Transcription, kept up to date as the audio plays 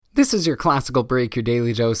This is your Classical Break, your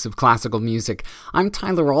daily dose of classical music. I'm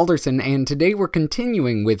Tyler Alderson, and today we're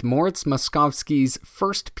continuing with Moritz Moszkowski's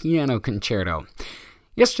First Piano Concerto.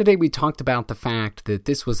 Yesterday we talked about the fact that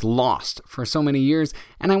this was lost for so many years,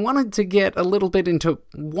 and I wanted to get a little bit into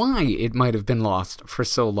why it might have been lost for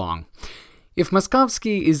so long. If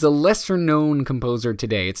Moszkowski is a lesser-known composer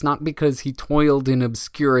today, it's not because he toiled in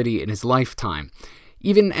obscurity in his lifetime.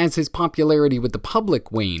 Even as his popularity with the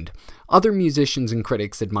public waned, other musicians and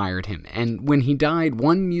critics admired him, and when he died,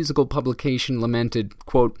 one musical publication lamented,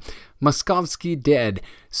 quote, "Moszkowski dead,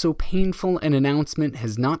 so painful an announcement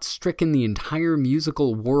has not stricken the entire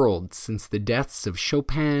musical world since the deaths of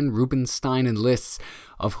Chopin, Rubinstein, and Liszt,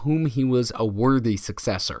 of whom he was a worthy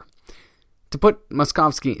successor." To put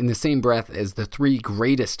Moszkowski in the same breath as the three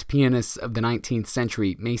greatest pianists of the 19th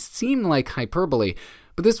century may seem like hyperbole,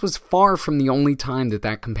 but this was far from the only time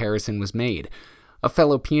that comparison was made. A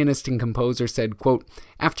fellow pianist and composer said, quote,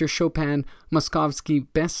 "After Chopin, Moszkowski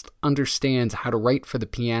best understands how to write for the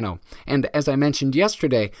piano, and as I mentioned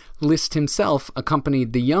yesterday, Liszt himself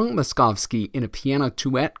accompanied the young Moszkowski in a piano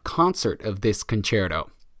duet concert of this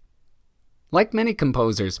concerto." Like many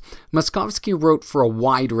composers, Moszkowski wrote for a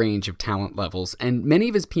wide range of talent levels, and many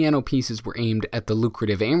of his piano pieces were aimed at the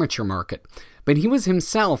lucrative amateur market. But he was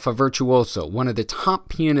himself a virtuoso, one of the top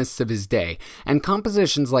pianists of his day, and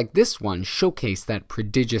compositions like this one showcase that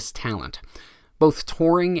prodigious talent. Both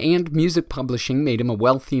touring and music publishing made him a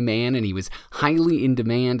wealthy man, and he was highly in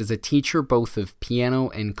demand as a teacher both of piano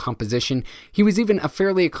and composition. He was even a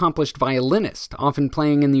fairly accomplished violinist, often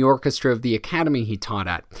playing in the orchestra of the academy he taught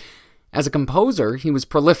at. As a composer, he was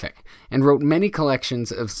prolific and wrote many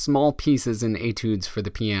collections of small pieces and etudes for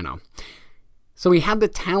the piano. So he had the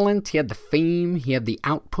talent, he had the fame, he had the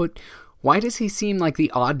output. Why does he seem like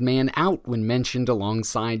the odd man out when mentioned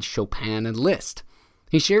alongside Chopin and Liszt?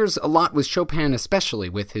 He shares a lot with Chopin, especially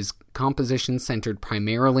with his compositions centered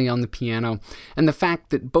primarily on the piano, and the fact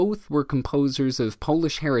that both were composers of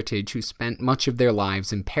Polish heritage who spent much of their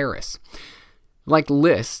lives in Paris. Like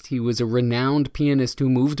Liszt, he was a renowned pianist who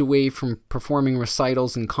moved away from performing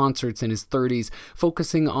recitals and concerts in his 30s,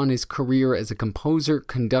 focusing on his career as a composer,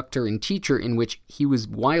 conductor, and teacher, in which he was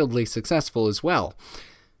wildly successful as well.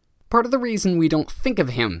 Part of the reason we don't think of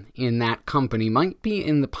him in that company might be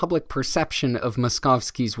in the public perception of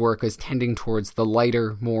Moszkowski's work as tending towards the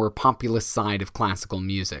lighter, more populist side of classical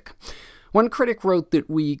music. One critic wrote that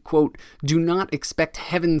we, quote, "do not expect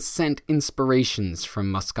heaven-sent inspirations from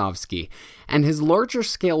Moszkowski, and his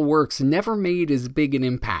larger-scale works never made as big an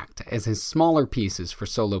impact as his smaller pieces for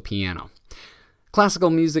solo piano." Classical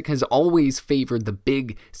music has always favored the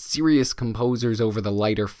big, serious composers over the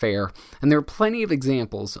lighter fare, and there are plenty of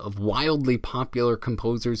examples of wildly popular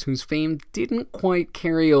composers whose fame didn't quite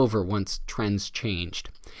carry over once trends changed.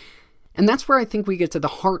 And that's where I think we get to the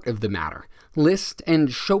heart of the matter. Liszt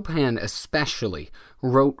and Chopin especially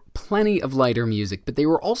wrote plenty of lighter music, but they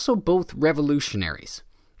were also both revolutionaries.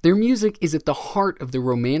 Their music is at the heart of the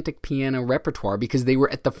Romantic piano repertoire because they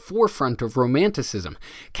were at the forefront of Romanticism,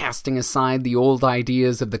 casting aside the old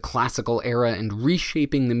ideas of the classical era and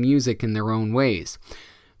reshaping the music in their own ways.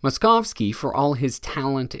 Moszkowski, for all his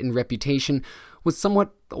talent and reputation, was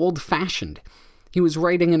somewhat old-fashioned. He was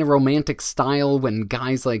writing in a romantic style when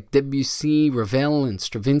guys like Debussy, Ravel, and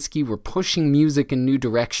Stravinsky were pushing music in new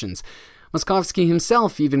directions. Moszkowski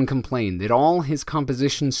himself even complained that all his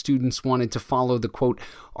composition students wanted to follow the, quote,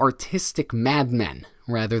 "artistic madmen,"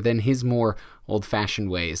 rather than his more old-fashioned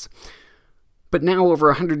ways. But now, over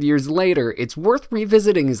 100 years later, it's worth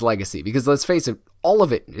revisiting his legacy, because let's face it, all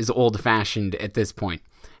of it is old-fashioned at this point.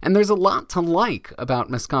 And there's a lot to like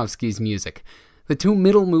about Moszkowski's music. The two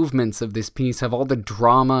middle movements of this piece have all the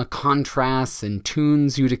drama, contrasts, and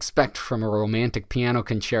tunes you'd expect from a romantic piano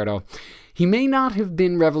concerto. He may not have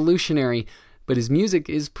been revolutionary, but his music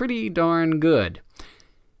is pretty darn good.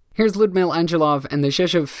 Here's Ludmil Angelov and the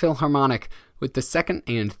Rzeszów Philharmonic with the second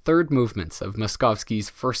and third movements of Moszkowski's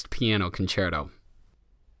First Piano Concerto.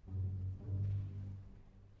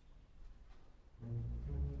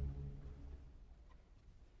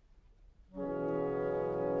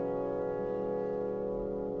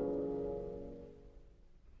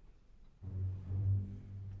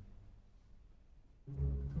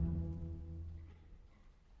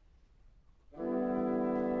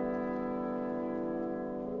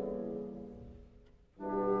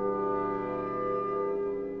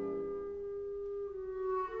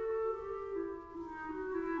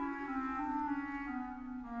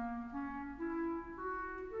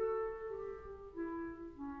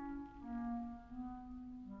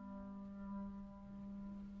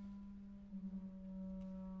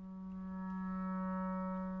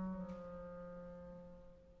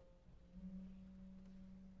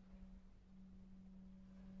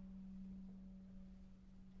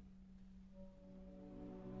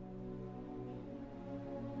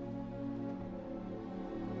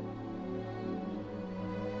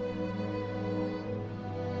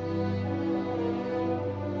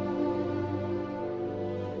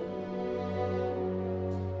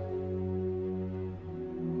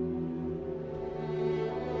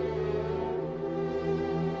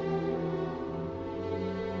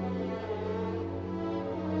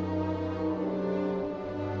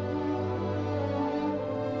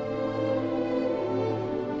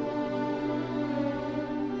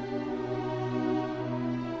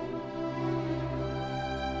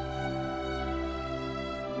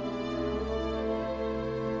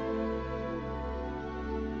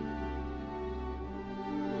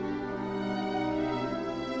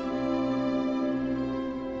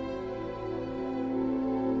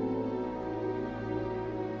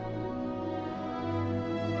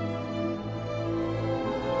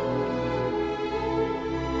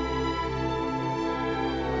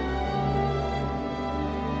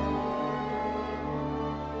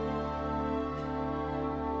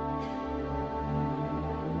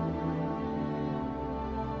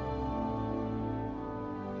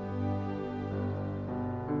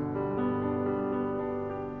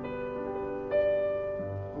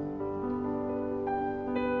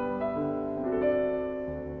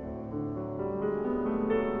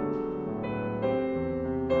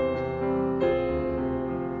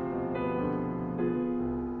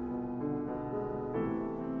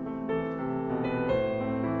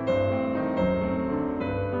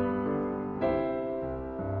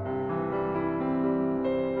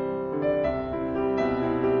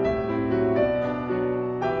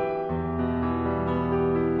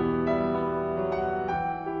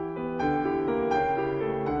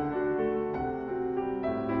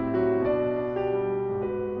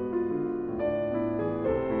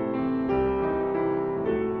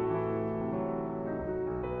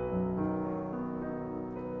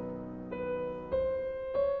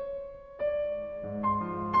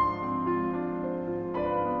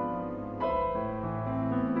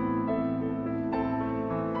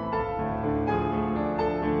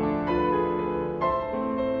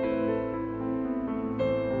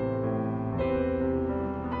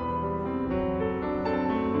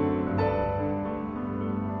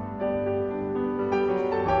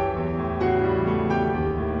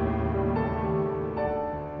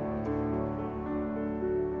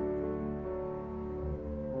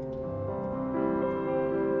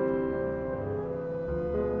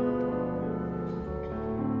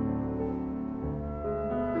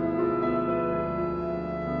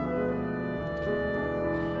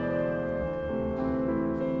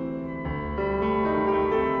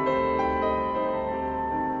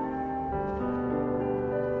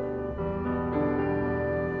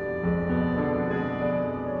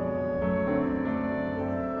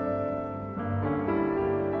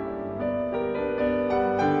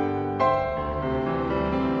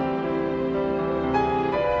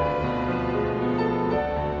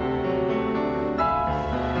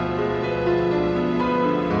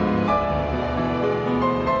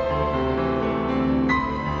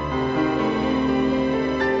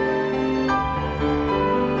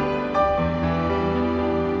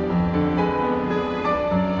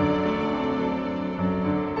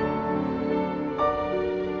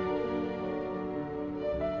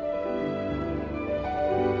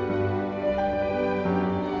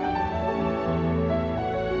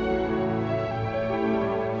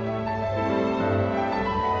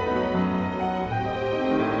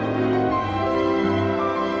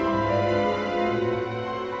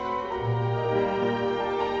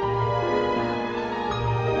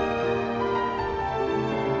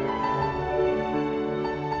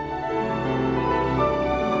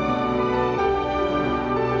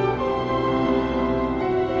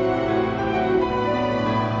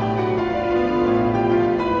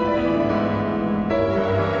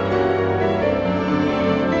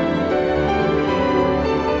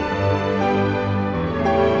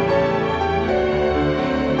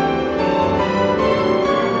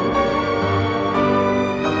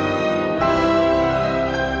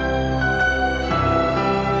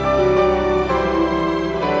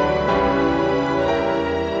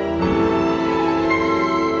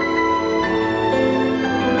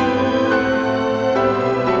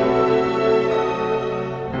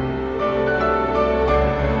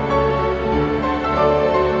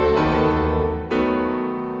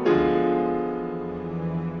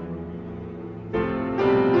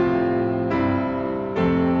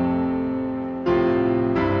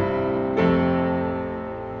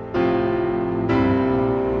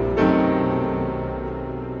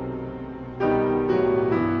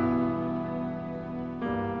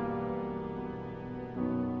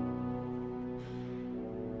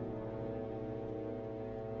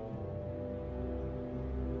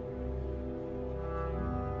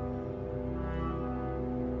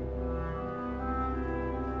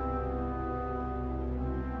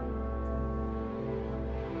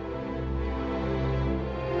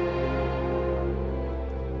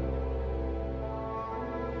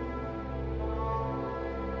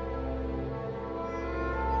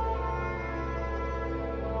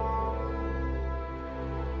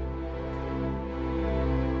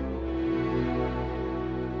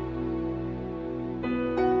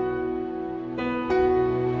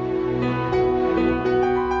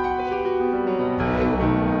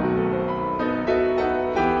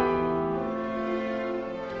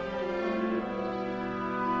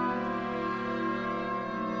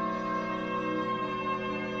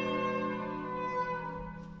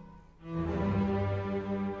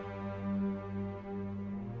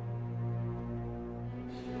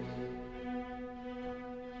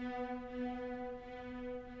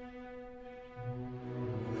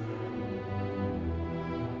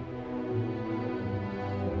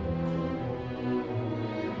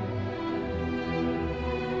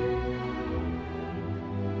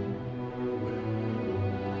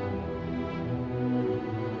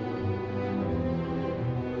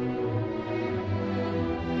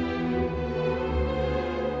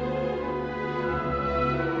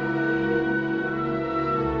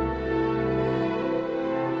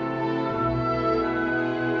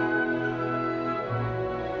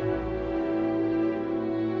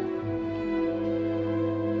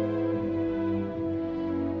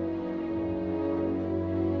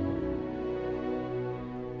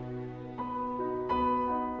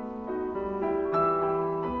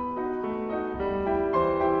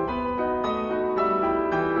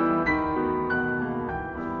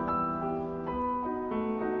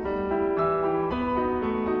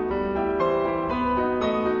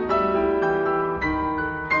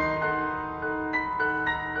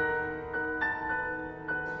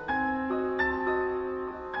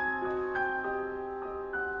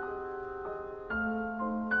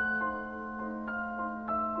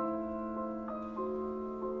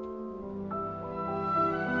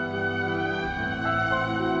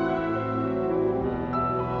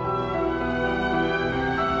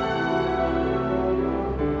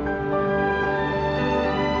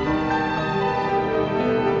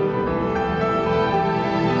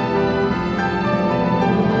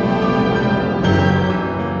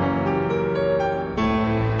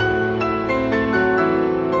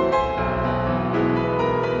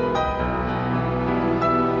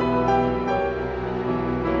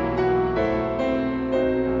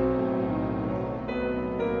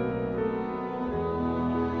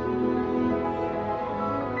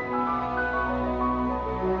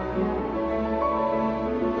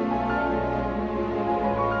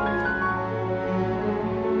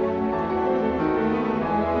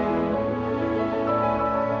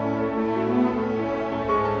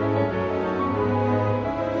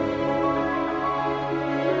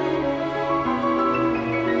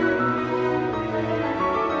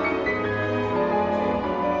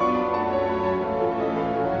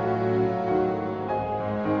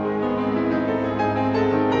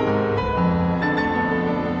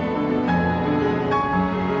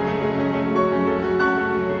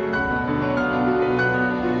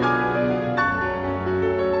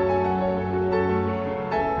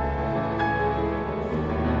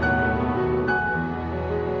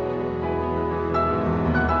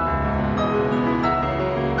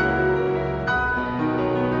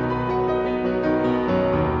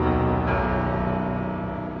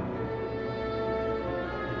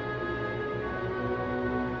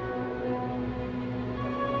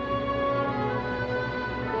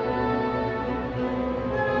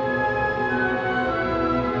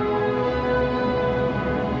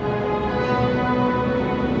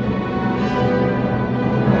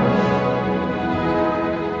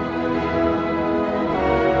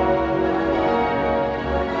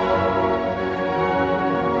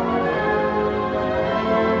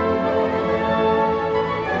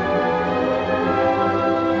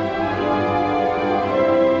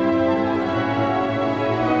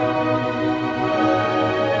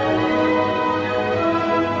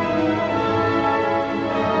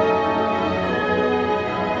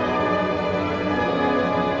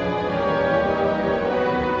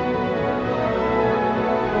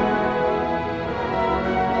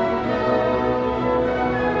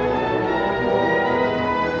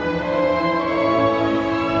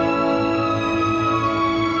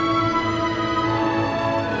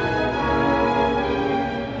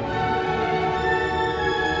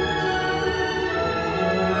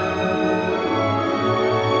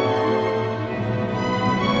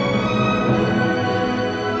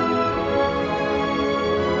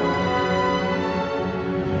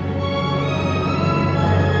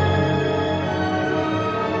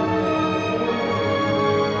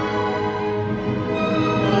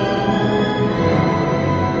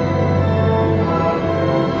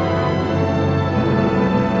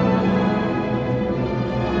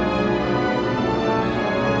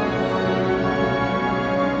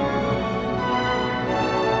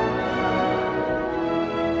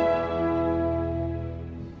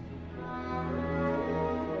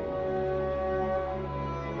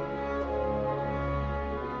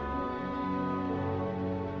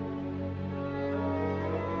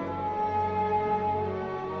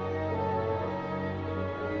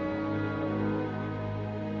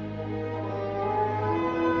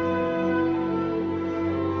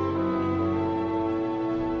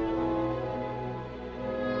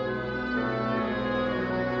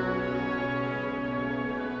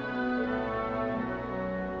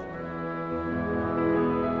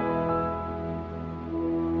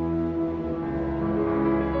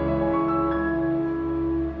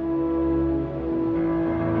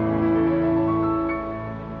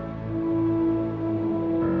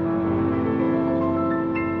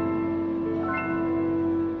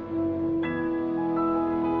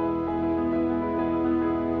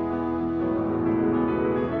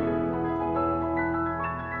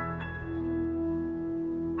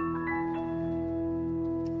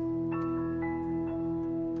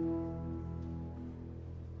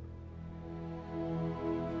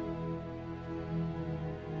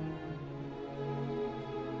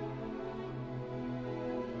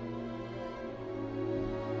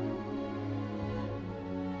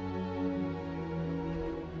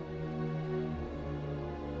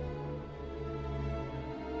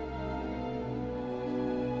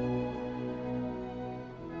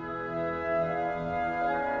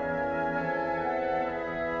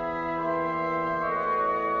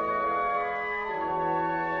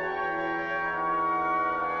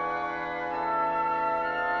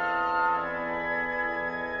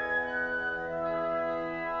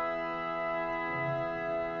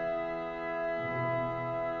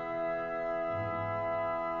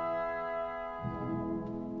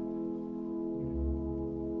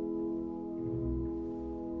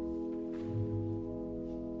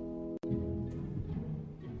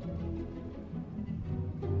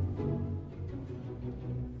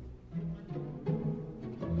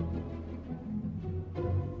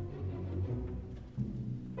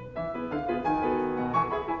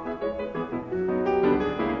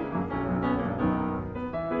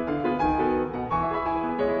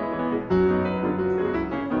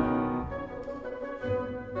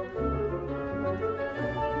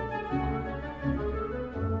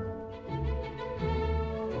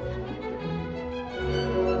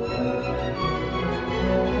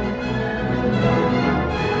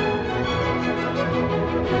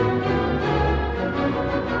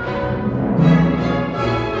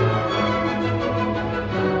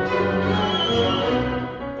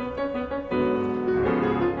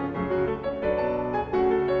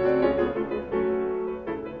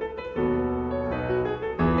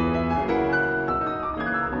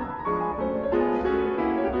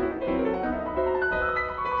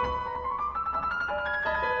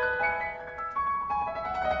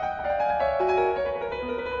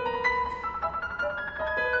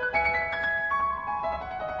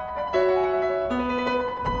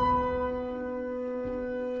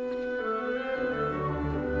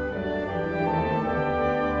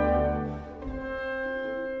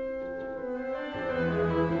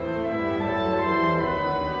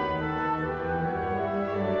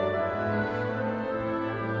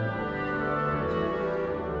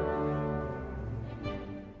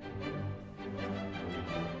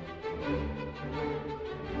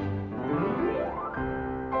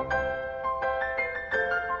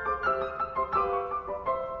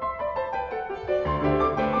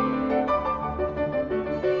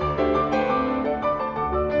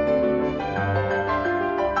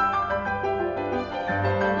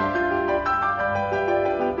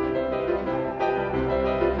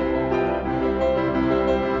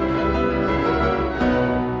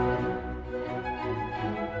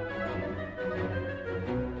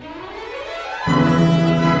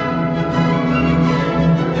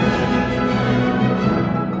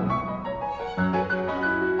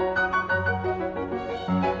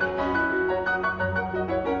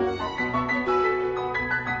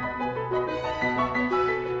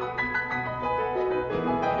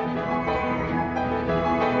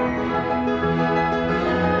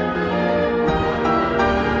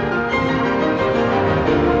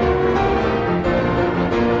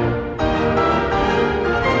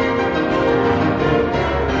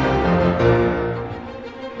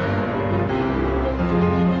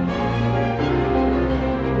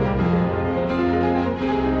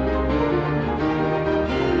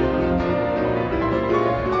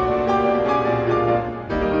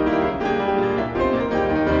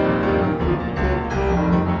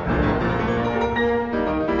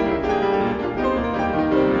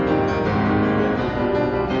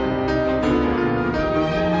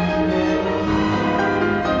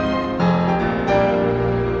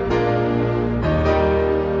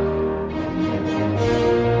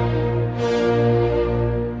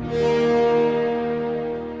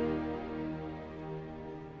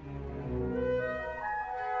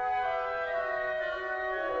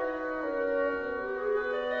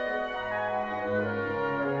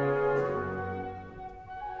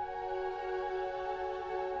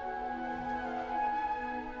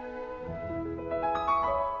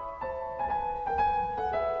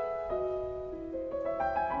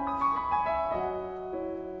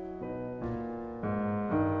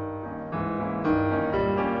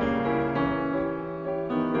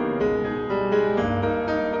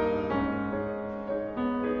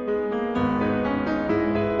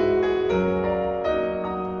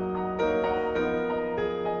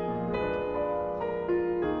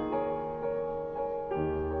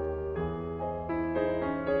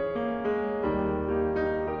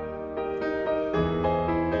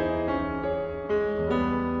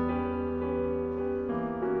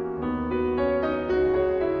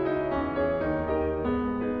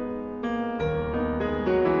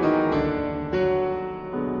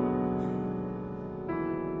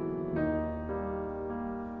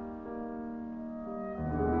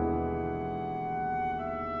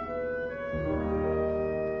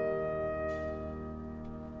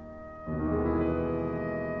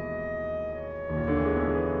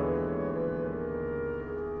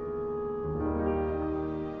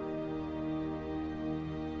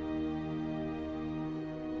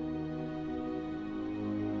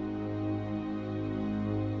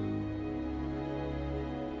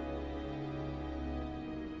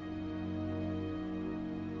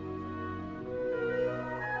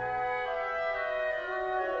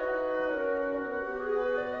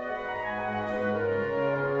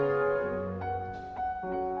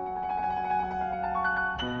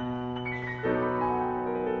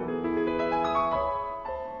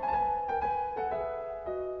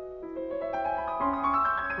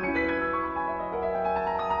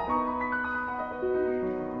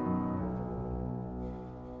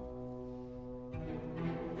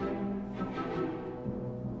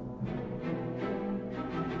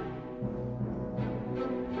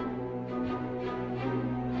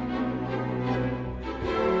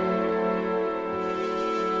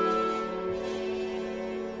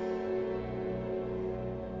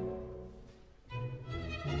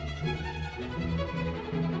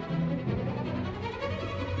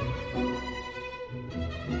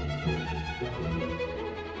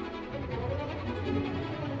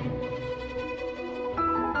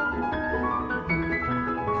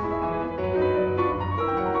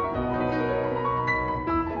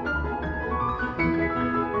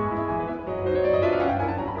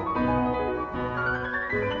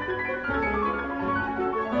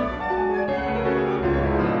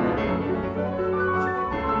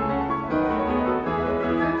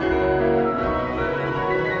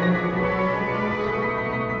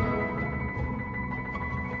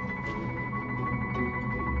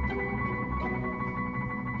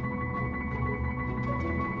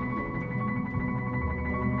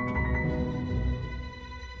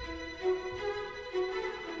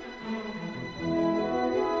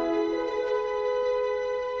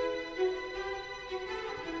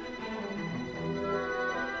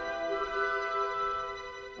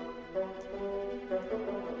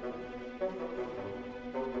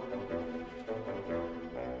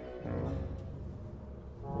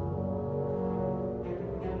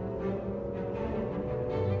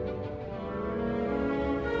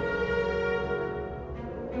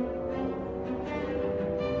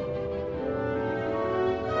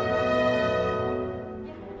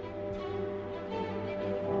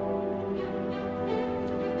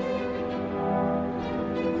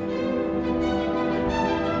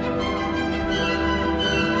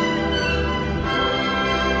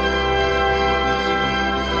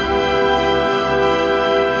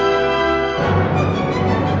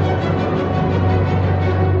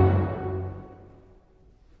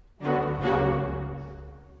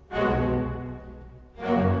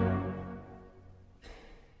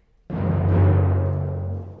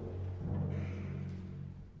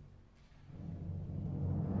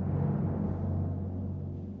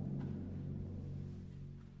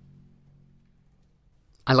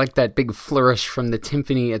 I like that big flourish from the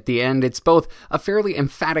timpani at the end. It's both a fairly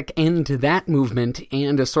emphatic end to that movement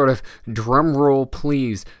and a sort of drum roll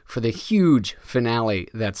please for the huge finale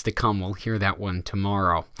that's to come. We'll hear that one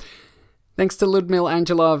tomorrow. Thanks to Ludmil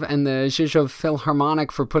Angelov and the Zhizhov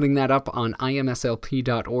Philharmonic for putting that up on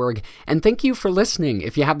imslp.org. And thank you for listening.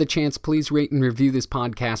 If you have the chance, please rate and review this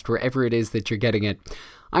podcast wherever it is that you're getting it.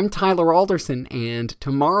 I'm Tyler Alderson, and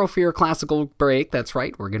tomorrow for your classical break, that's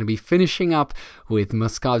right, we're going to be finishing up with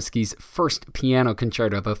Moszkowski's first piano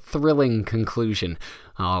concerto, the thrilling conclusion.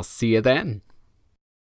 I'll see you then.